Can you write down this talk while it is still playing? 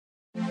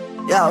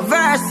Yeah,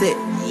 verse it.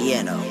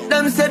 You know.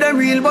 Them say them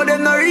real, but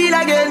them not real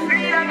again.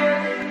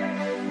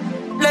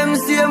 Them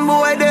same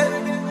boy there.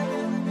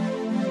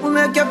 We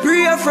make you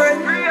pray,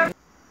 friend.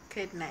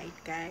 Good night,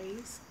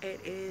 guys.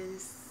 It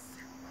is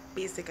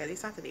basically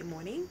Saturday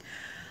morning.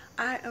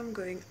 I am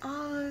going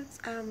out.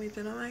 I'm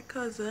waiting on my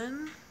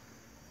cousin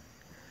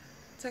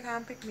to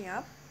come pick me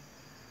up.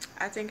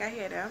 I think I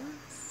hear them,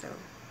 so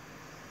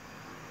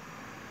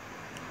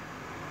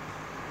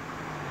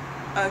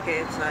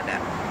okay, it's not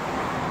them.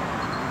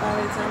 But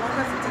it's my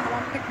cousin to come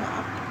and pick me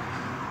up,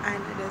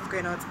 and it is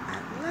going out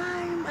at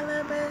Lime a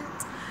little bit.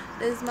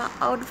 This is my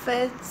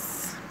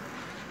outfits.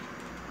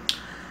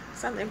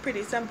 Something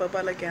pretty simple,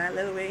 but looking a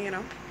little way, you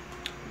know.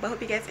 But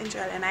hope you guys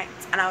enjoy the night,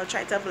 and I'll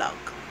try to vlog.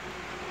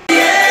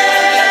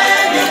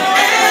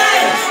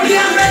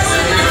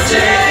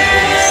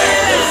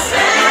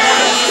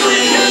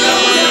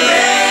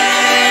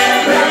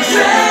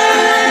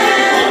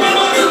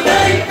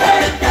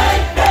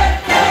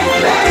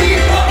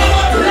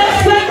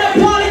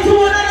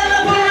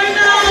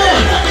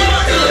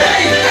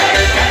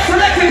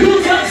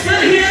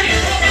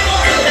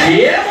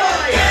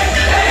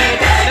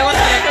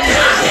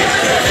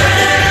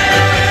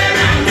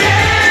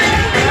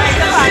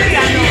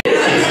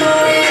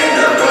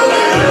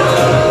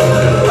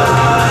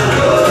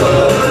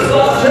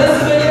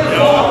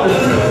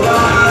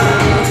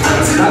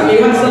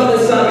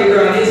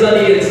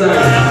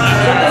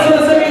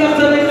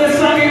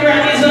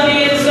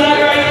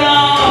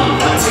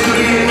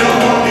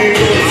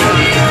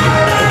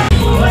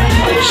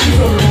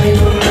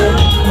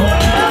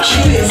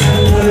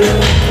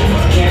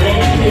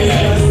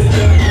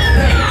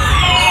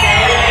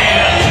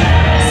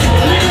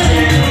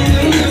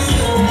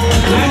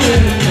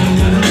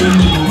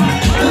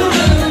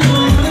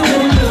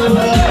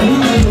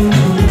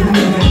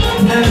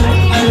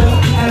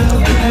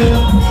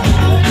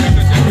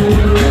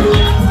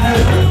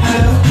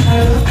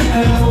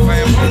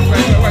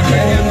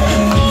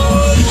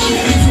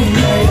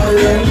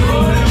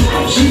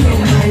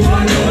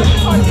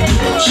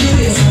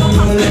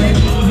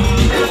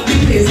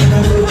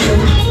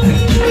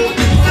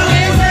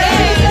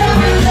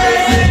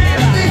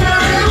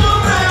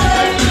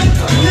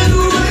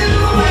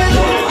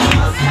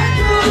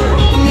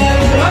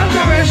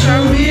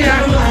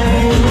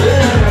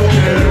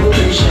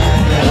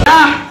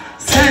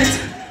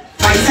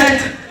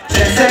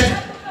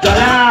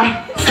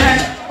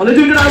 Only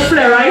do the nice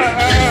play, right?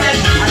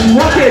 And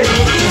walk it.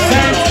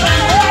 Cent,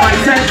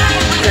 5 cents,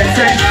 10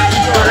 cents,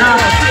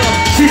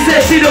 $1. She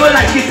says she don't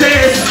like the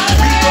taste.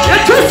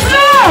 You're too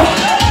slow.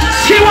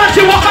 She wants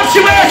to walk up she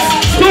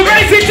waist. So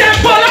raise it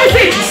tempo, let me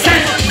see.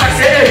 Cent, I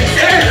say,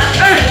 hey.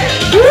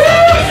 Woo!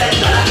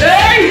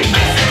 Hey!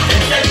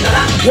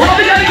 What are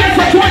we gonna get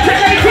for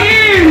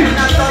 2018?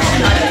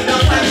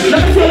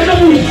 Let me see, don't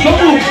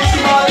move.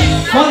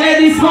 Forget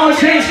this small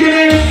change, give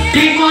me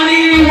big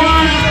money,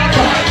 one.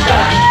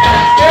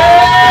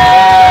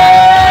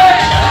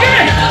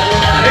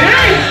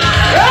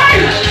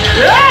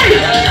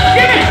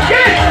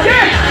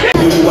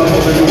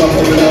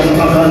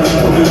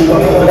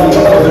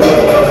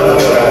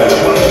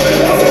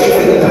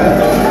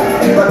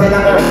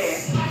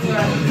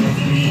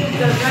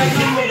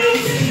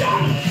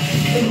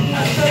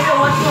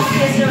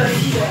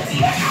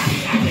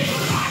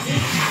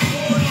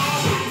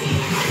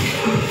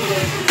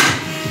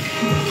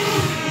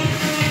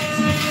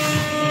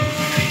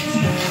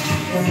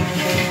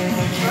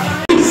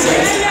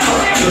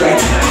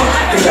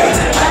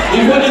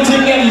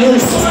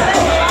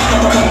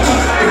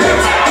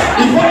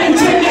 If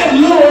anything get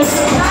loose,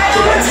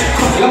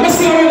 let me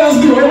see how it does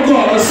do, of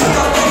course.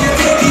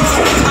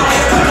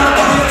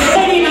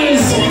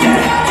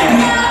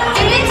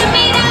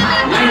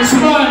 Nice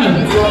man.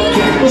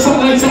 Put some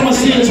lights on my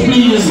stage,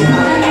 please.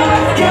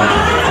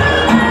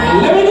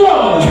 Let me go.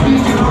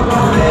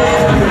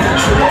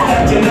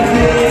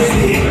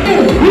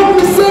 What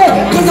we say?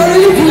 Because I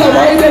really feel like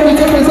right now we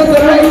can present the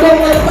right now.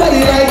 Nobody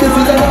like this.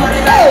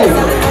 Hey!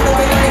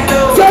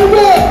 Tell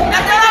me!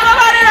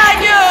 Nobody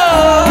like you!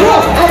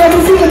 I want to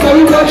see it. I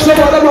will watch the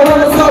bottom. I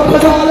want to stop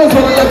because I always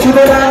want to let you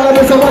know that I want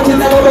to watch it.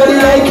 Nobody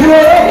like you.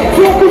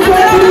 Nobody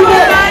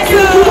like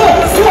you.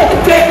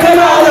 Take them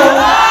out.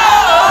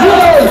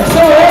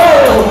 So,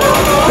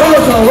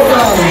 hold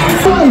on.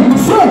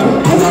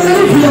 Because I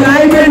really feel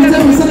like right now we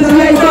present the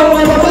right now.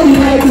 Nobody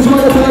like this.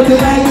 Nobody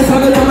like this.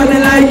 Nobody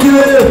like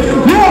you.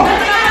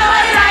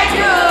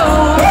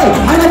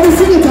 I never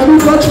seen it, I will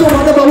touch no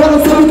one, never wanna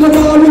say because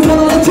I always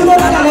wanna let you know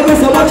that I never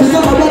so much as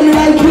nobody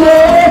like you.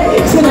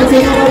 So I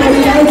say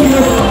nobody like you.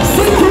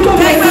 Sing to the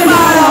make me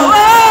mad.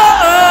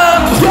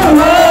 So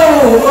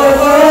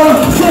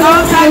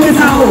long time is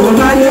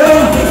over you.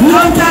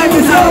 Long time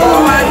is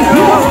over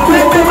you.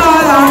 Make me mad.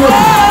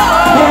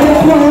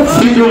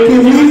 You don't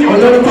give me a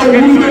lot of time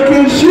you make me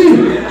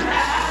shit.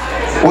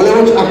 All I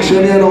watch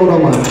action here now,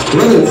 man.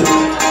 Run it.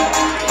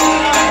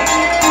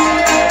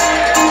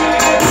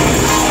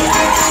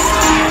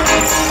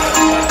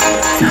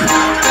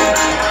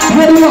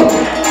 Ready up,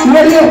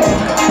 ready up,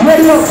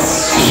 ready up.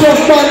 Chef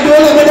man, go,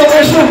 let me know,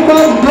 chef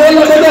man, go.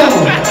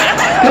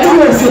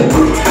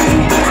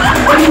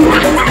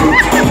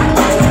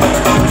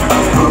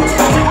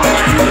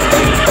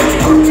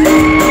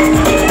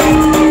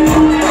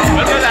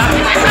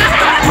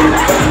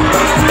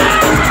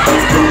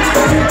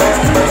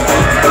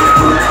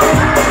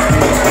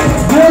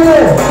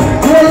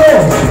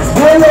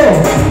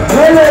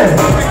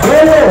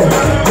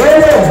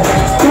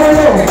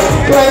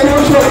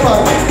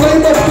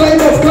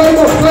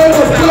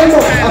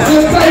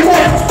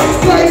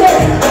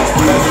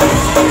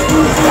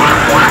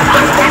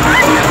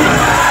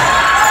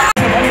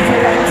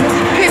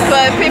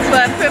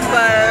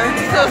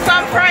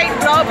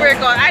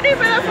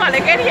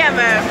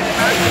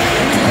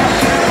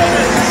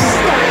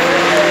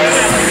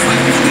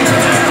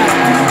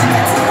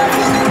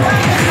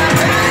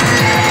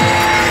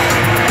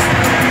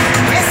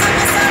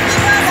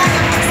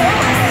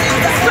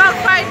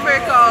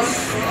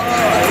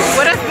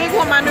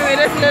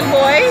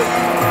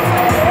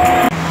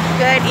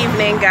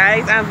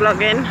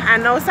 vlogging,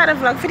 and now start a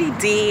vlog for the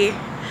day.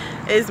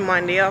 Is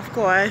Monday, of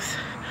course.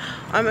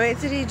 I'm going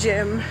to the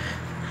gym,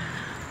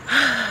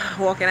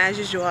 walking as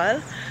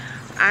usual,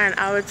 and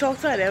I will talk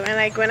to them. And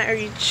like when I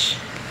reach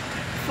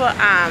for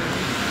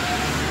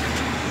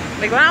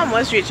like when I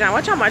almost reach, I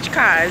watch how much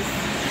cars.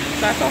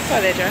 So I talk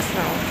to them just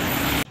now.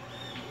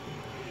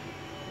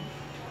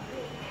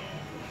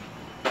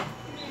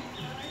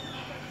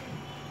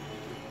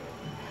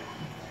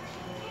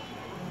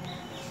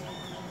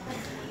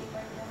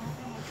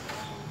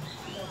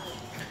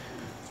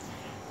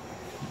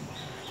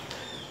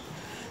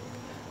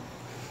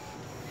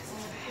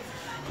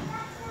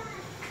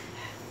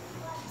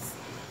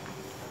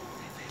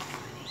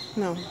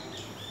 No.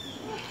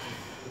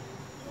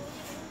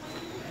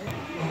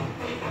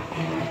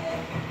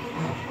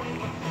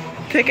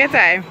 Take your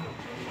time.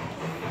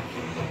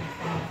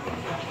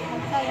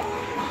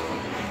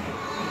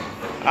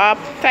 Up,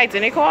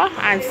 tighten the core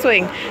and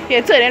swing.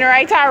 You're turning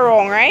right or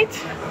wrong, right?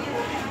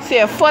 So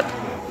your foot,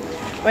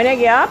 when you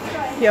get up,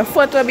 your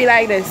foot will be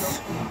like this.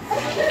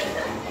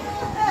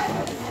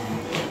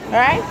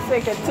 Alright? So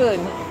you can turn.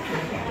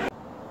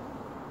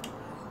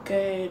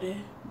 Good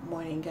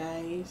morning,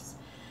 guys.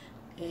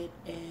 It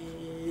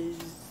is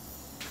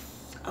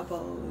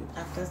about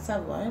after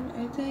 7,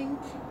 I think.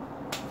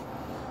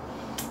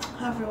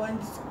 How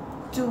everyone's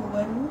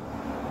doing.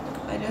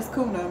 I just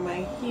combed out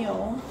my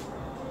hair.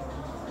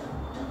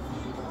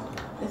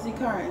 This is the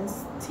current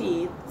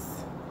state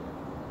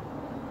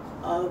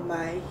of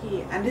my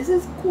hair, and this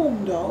is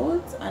combed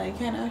out, and I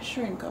kind of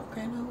shrink up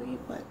kind of way,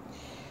 but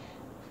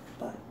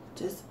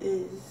this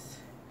is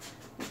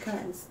the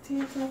current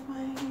state of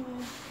my hair.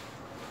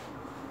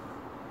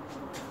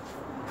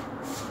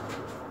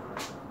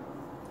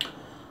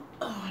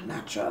 Oh,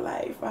 natural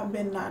life. I've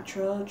been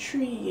natural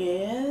 3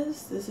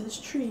 years. This is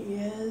 3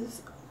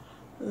 years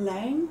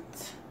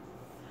length.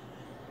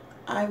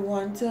 I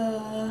want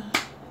to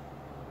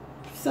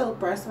silk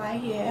press my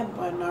hair,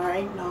 but not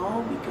right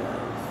now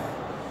because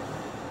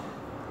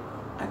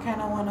I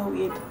kind of want to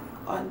wait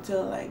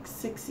until like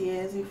 6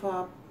 years before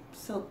I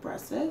silk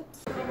press it.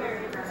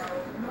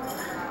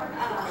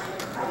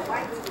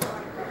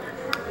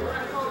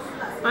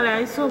 Well,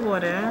 I'm so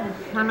bored.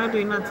 I'm not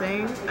doing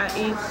nothing. I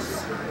eat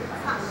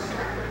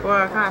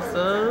Royal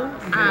Castle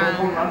and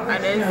I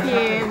just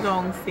here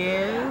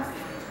downstairs.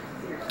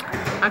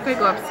 I could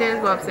go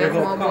upstairs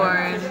more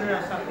boring.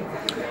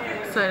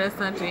 So I just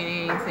not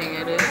doing anything.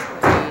 I just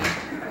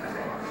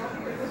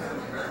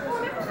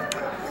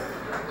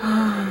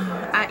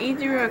I eat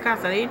the Royal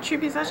Castle. I eat 3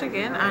 pieces of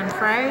chicken and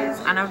fries,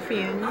 and I'm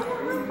feeling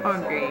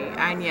hungry.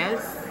 And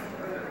yes,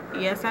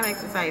 I'm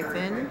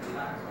exercising.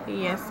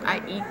 Yes, I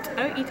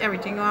don't eat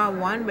everything I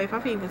want, but if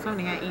I feel for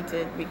something, I eat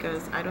it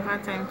because I don't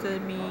have time to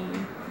be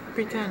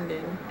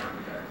pretending.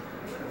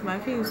 But I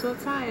feel so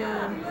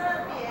tired.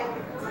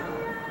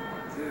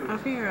 I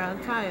feel real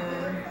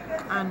tired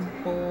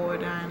and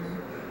bored,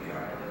 and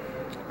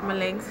my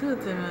legs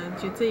hurting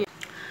due to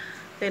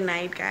the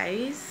night,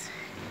 guys.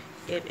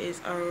 It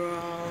is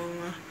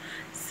around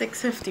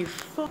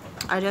 6:54.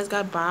 I just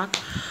got back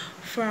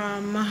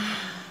from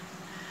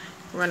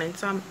running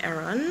some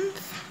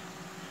errands,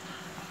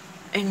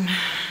 and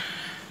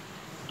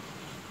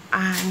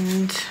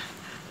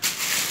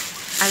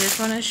I just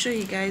want to show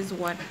you guys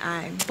what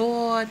I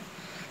bought.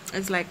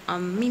 It's like a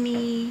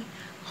mini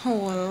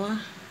haul,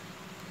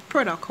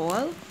 product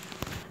haul.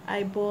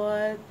 I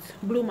bought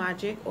Blue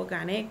Magic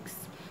Organics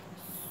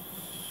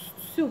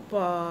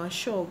Super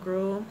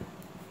Sugar.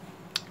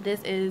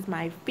 This is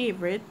my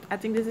favorite. I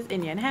think this is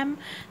Indian hemp.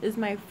 This is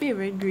my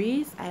favorite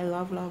grease. I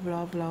love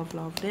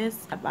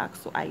this. Back,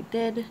 so I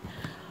did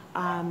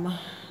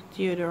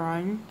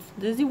deodorant.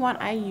 This is the one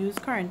I use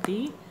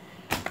currently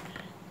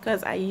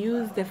because I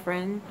use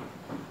different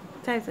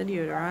types of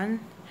deodorant.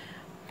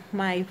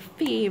 My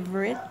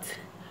favorite,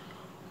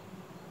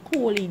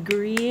 Holy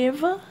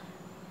Grave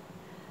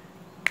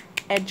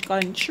Edge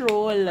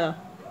Control.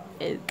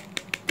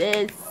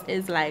 This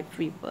is like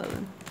people.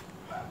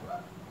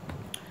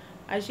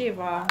 I shave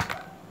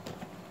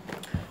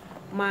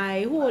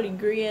my Holy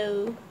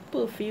Grail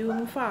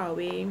perfume Far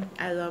Away.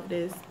 I love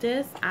this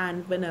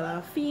and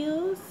Vanilla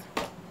Feels.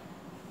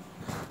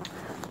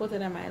 Both of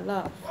them I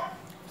love.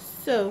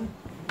 So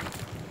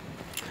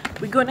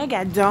we're gonna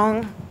get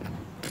down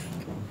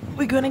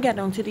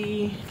to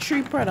the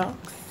 3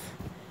 products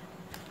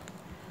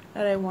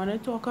that I want to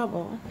talk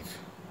about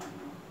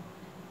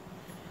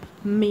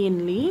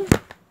mainly.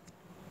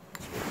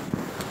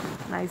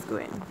 Nice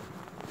going.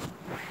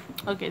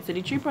 Okay, so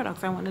the 3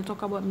 products I want to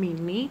talk about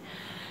mainly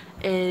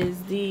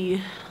is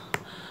the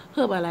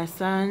Herbal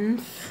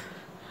Essence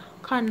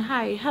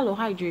Hello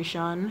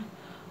Hydration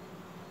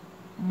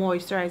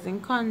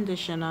Moisturizing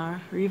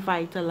Conditioner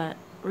Revitalizant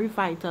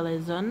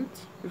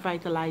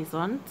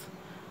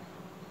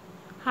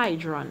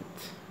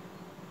Hydrant.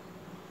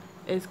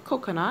 Is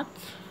coconut,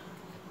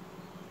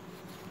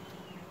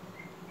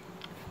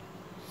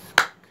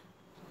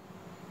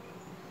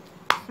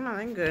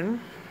 smelling good.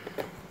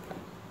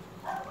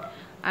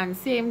 And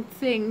same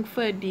thing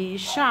for the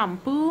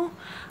shampoo.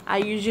 I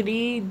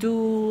usually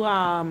do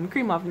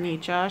Cream of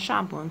Nature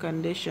shampoo and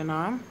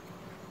conditioner.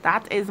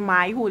 That is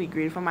my holy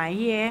grail for my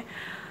hair.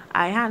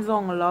 I hands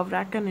on love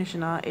that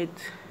conditioner. It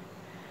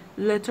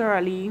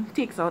literally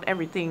takes out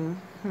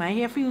everything. My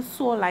hair feels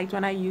so light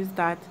when I use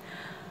that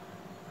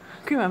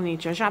Cream of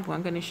Nature shampoo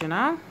and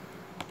conditioner.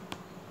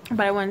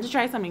 But I wanted to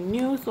try something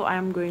new, so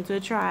I'm going to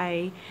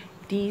try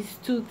these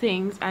two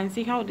things and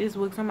see how this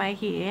works on my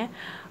hair.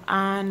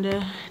 And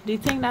the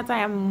thing that I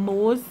am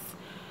most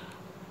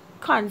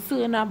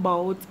concerned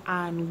about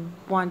and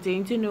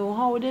wanting to know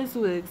how this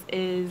works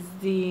is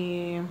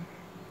the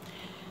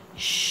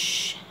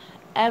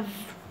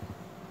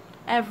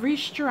every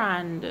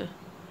strand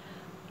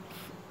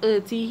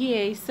earthy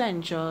hair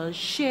essentials,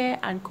 shea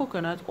and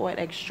coconut oil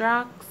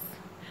extracts,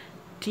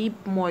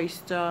 deep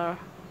moisture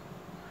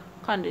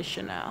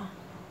conditioner,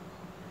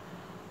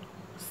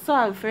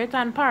 sulfate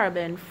and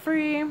paraben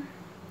free,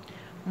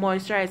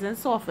 moisturizes,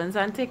 softens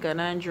and thicken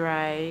and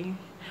dry,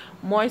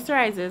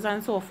 moisturizes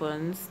and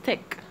softens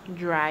thick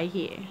dry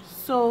hair.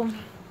 So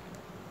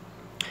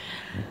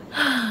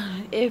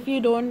if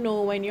you don't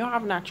know, when you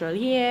have natural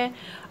hair,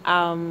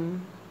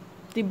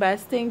 the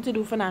best thing to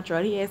do for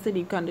natural hair is to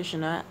deep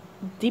conditioner.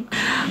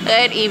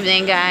 Good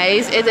evening,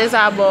 guys. It is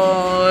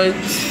about,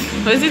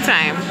 what is the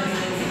time?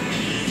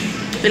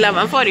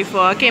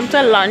 11:44. Came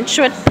to lunch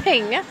with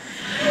Ping,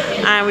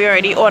 and we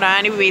already ordered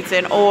and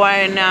waiting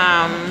on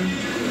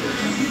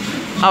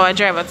our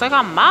driver to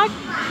come back.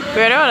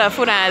 We already ordered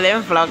food and I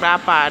didn't vlog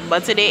that part,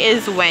 but today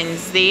is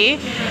Wednesday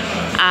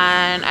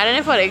and I don't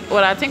know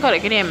what I think of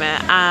the name.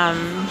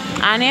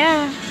 And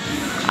yeah,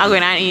 I'm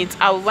going to eat.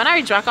 When I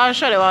reach back, I'll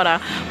show the order.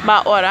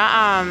 But order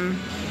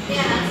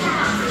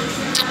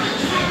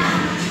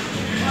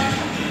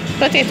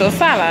potato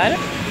salad,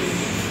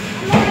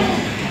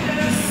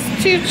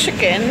 stewed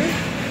chicken,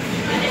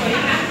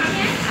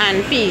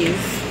 and peas.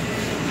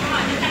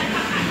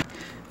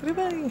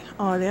 Everybody,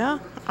 earlier,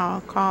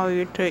 I'll call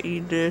you to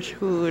eat this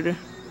food.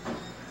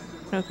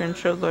 Looking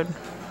so good.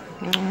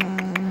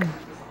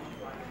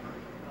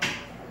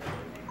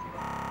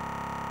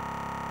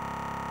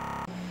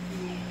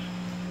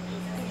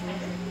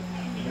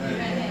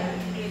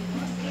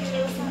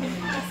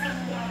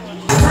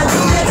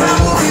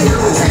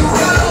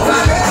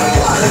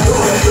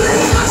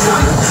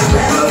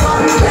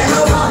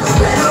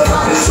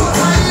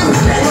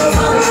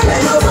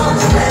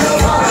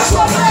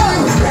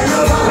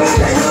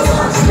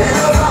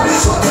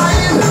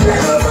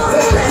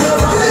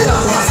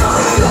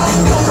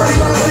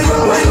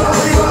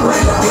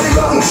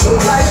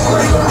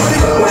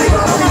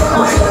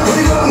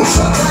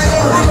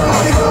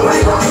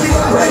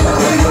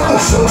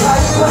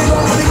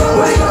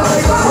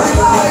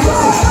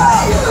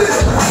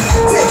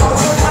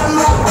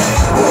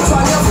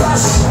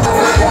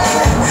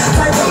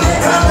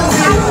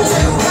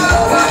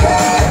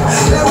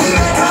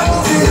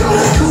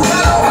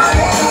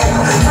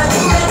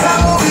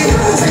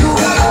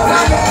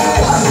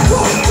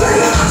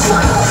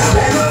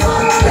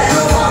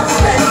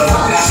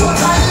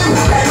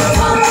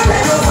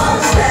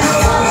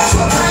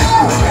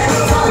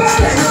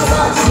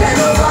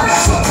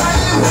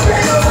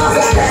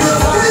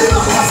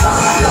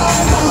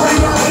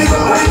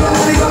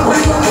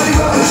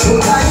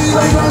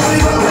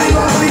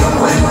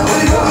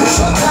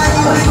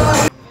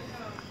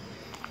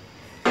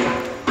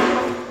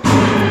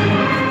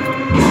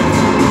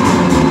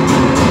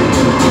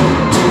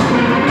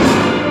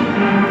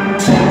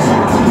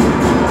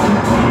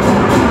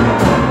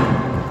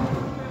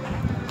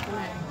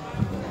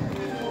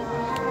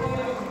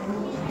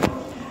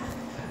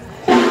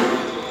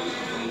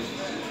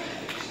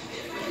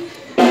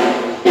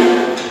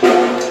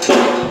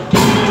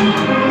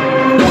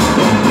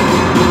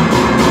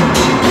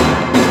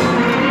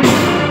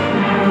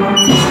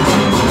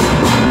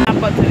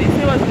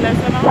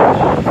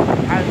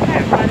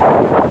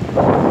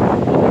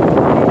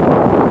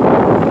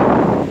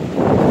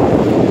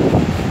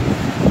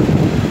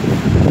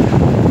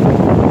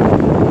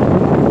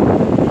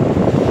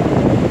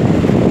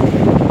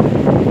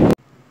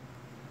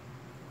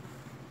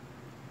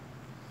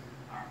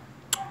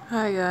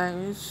 Hi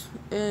guys,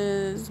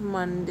 it's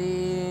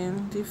Monday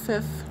the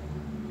 5th.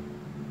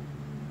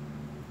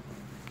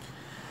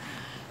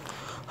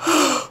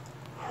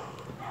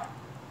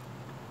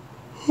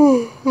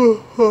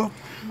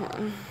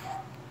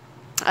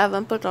 I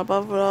haven't put up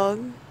a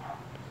vlog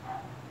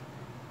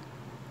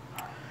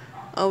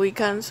a week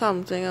and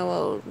something,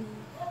 about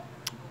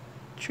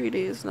 3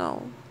 days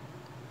now.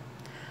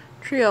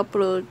 3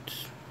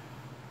 uploads.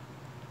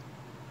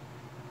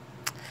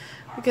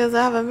 Because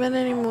I haven't been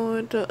in any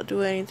mood to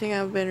do anything.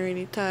 I've been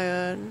really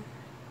tired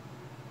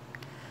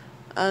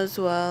as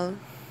well.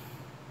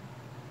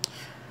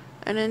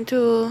 And then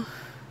 2,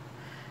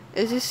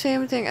 it's the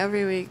same thing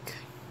every week.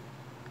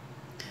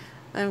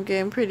 I'm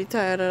getting pretty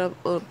tired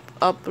of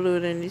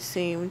uploading the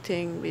same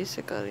thing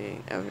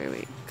basically every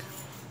week.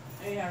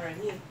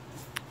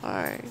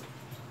 Alright.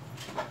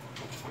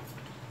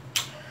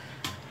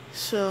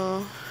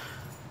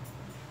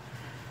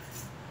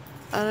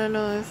 I don't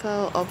know if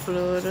I'll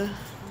upload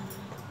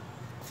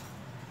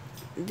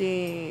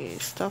the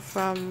stuff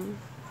from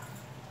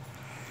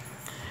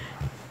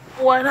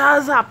what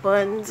has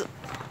happened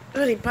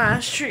for the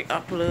past 3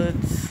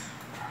 uploads.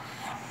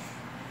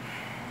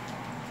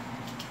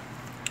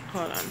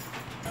 Hold on.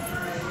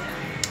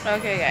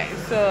 Okay guys,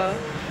 so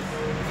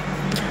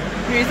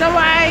reasons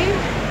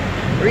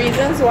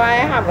why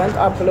I haven't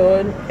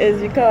uploaded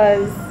is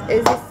because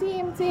it's the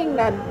same thing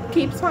that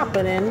keeps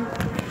happening.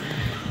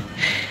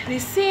 The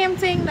same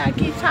thing that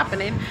keeps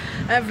happening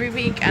every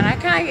week, and I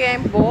kind of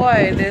get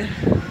bored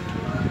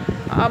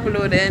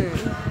uploading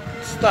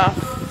stuff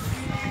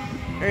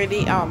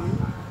already.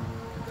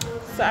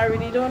 So I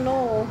really don't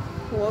know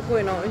what's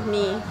going on with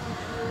me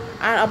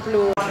and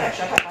upload.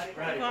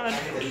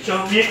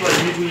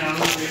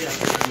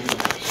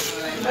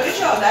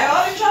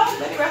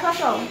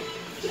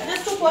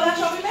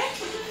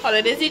 Oh,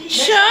 it is the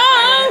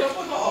chow.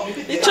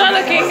 The chow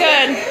looking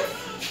good.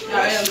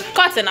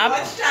 Cutting up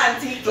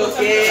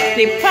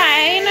the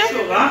pine.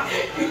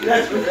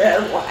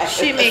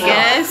 She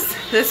making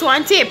this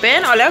one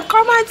taping. Oh, let's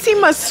come and see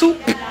my soup.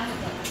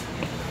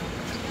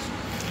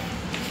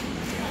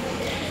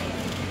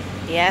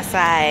 Yes,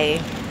 I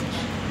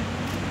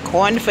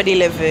corn for the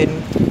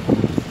living.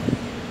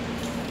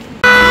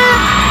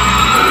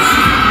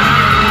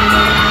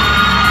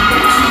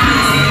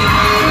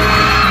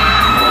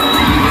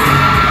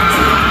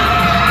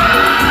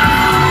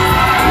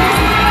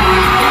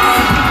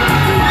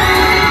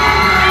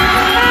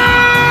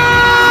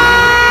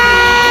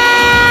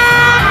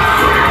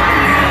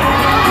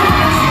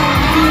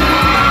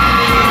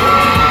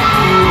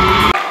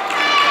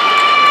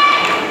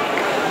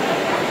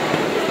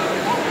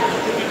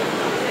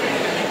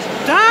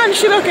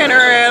 She looking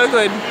real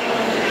good.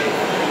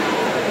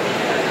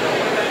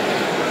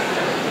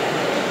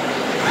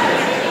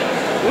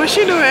 What's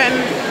she doing?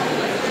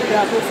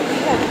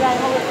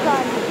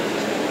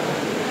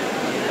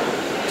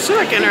 She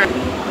looking real.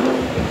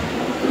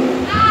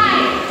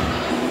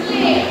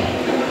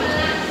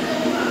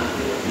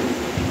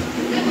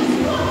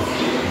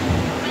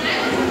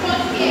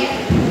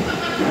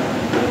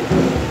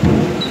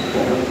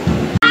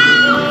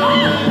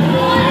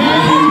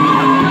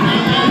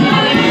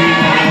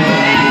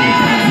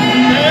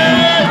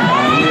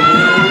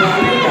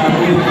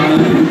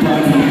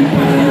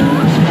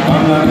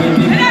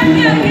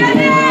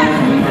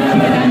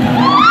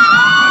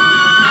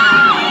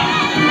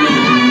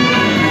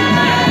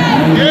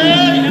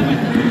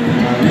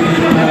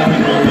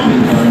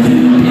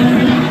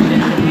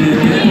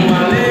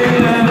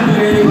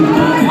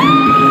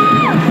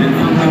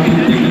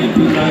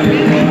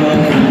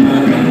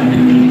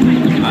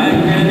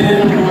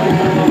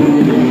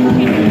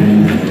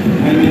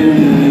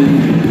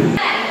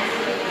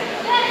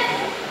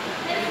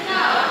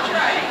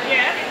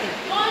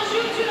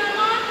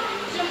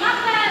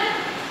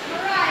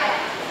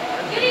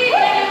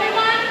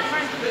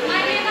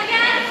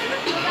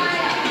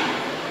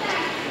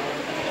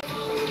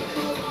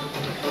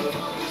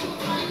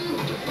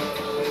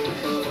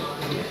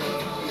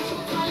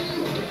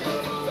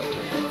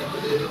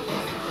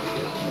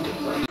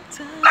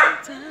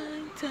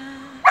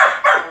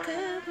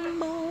 Good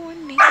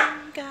morning,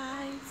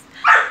 guys.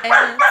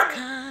 It's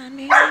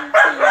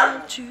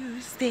Carnival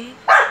Tuesday.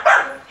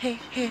 Hey,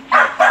 hey, hey,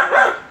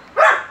 hey.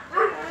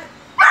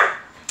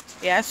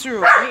 Yeah, it's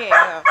true.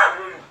 Yeah.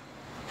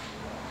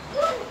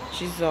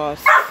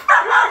 Jesus.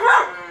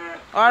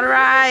 All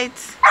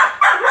right.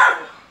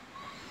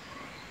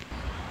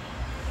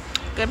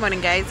 Good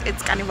morning, guys.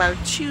 It's Carnival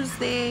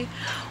Tuesday.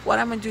 What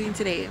am I doing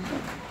today?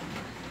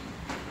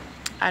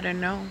 I don't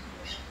know.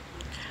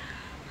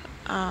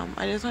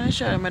 I just want to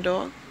show you my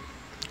dog.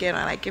 You know,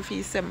 like if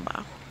he's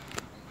Simba.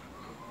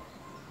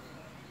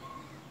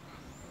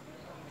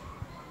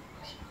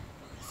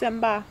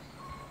 Simba.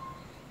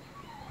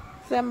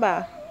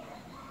 Simba.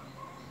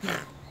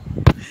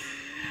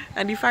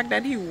 And the fact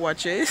that he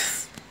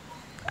watches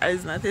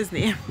is not his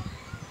name.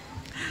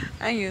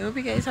 I hope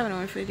you guys have a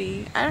wonderful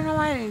day. I don't know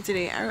why I'm doing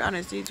today. I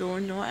honestly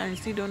don't know. I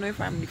honestly don't know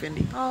if I'm leaving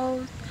the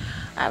house.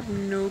 I have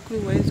no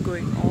clue what is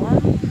going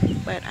on.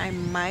 But I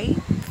might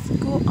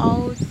go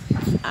out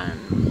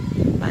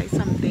and buy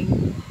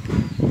something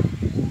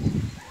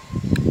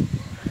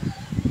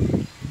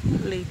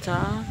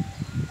later.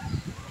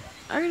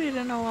 I really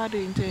don't know what I'm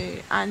doing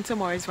today. And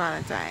tomorrow is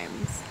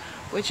Valentine's,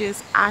 which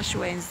is Ash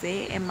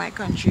Wednesday in my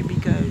country,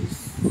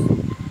 because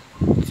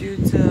due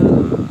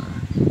to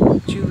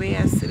Juve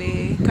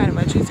yesterday,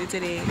 Carnival Tuesday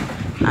today,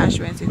 Ash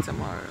Wednesday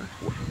tomorrow,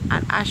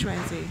 and Ash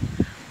Wednesday,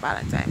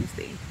 Valentine's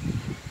Day.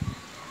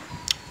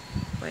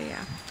 But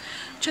yeah,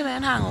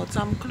 chilling, hang out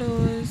some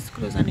clothes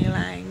on the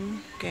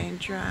line, getting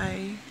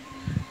dry.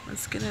 My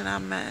skin in a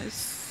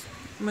mess.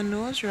 My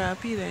nose real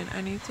peeling.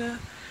 I need to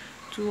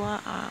do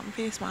a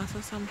face mask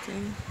or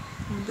something.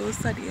 Those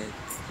study it.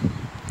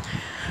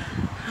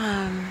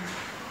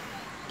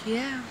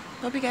 Yeah.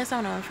 Hope you guys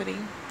have a wonderful day.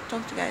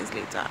 Talk to you guys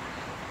later.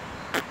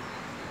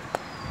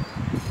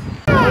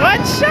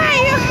 What shy?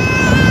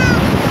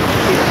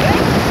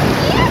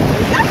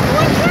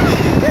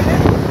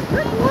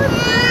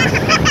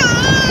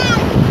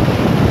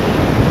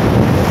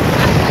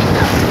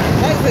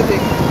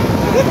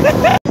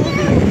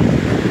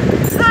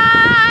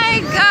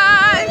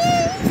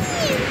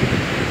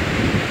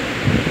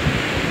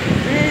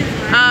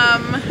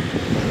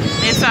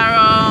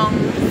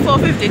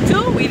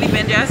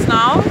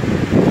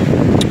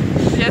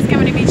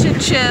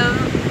 chill.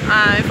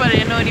 If I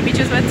didn't know, the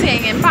beaches were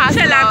thing in past.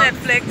 Chill on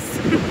Netflix.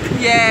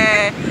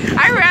 Yeah,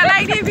 I really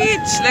like the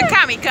beach. Look,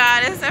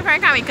 Kamika, this is my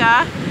friend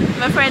Kamika,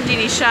 my friend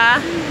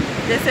Jinisha.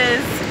 This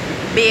is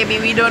baby,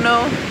 we don't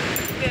know.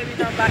 Baby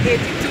number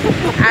 82.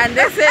 And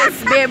this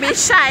is baby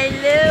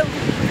Shiloh.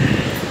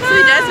 So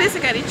we just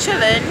basically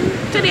chilling.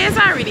 Today is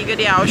a really good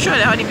day. I'll show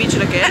you how the beach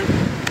looking.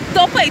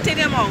 Don't put it in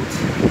your mouth.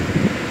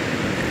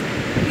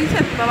 You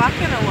said, Baba,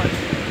 can I watch?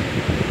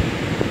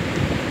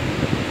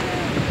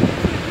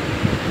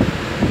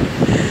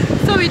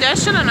 So we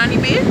just chilling on the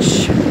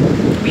beach.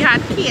 We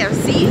had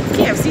KFC.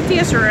 KFC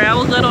tastes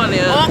real good on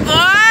it. Oh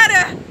God!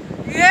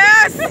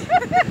 Yes!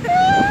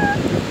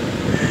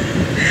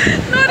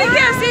 No, the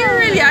KFC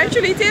really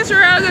actually tastes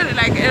real good.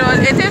 Like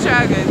it tastes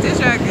real good. It tastes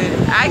real good.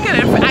 I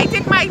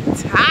take my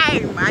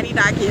time. I need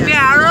that KFC.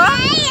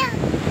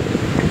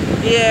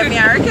 Yeah,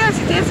 Miara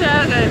KFC tastes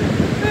real good.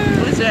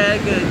 It's real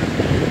good.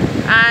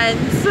 And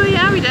so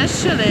yeah, we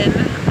just chilling.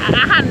 I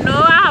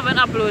haven't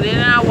uploaded in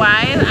a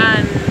while,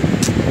 and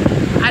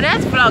I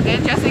just vlog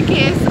it just in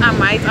case I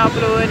might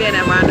upload. You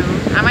never know.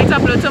 I might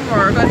upload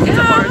tomorrow because it's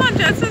tomorrow.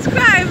 100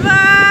 subscribers!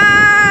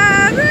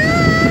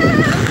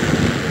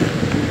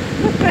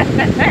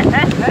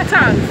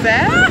 Thanks,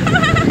 eh?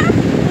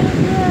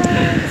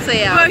 So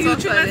yeah, Well, you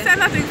shouldn't say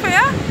nothing for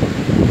you?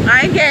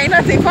 I ain't getting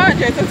nothing for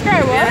 100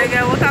 subscribers. Yeah, I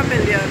get what, 1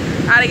 million.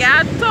 I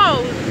got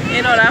told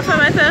in order for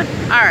me to.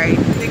 Alright,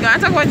 we're gonna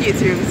talk about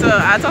YouTube, so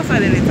I'll talk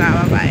about it later.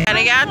 Bye bye.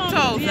 I got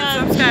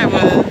 1,000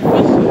 subscribers.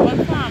 What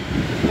farm?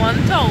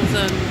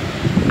 1,000.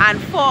 And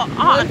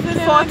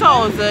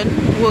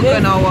 4,000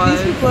 working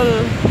hours. These people,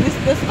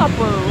 this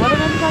couple, what are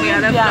they called?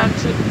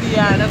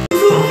 Yeah, the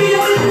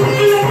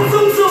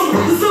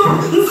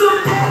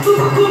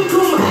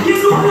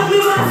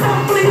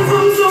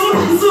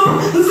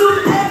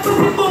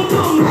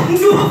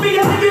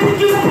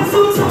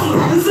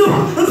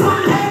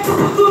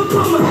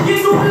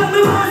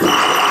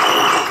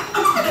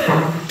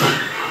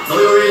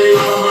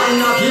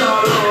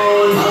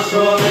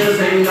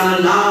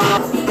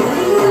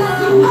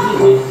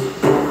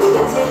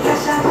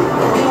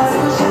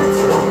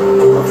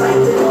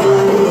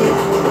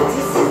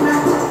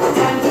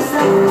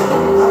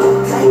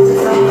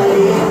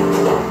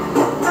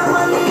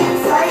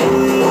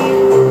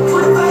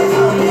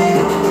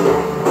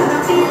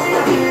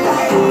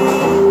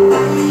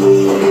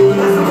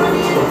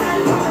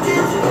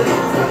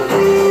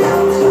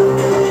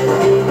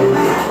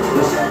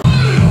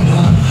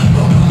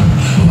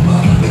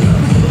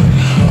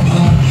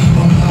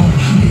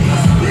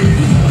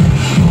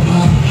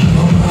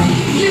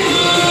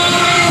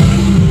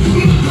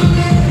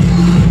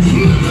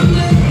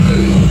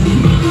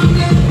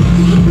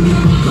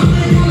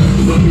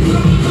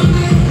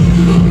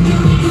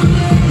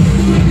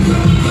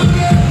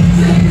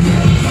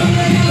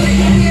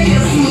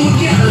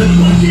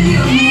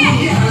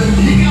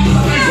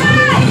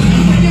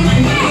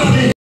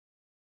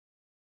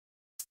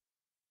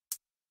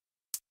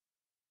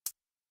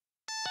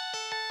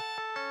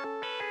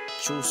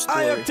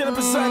I am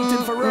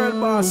representing for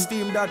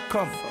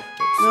RealBossTeam.com.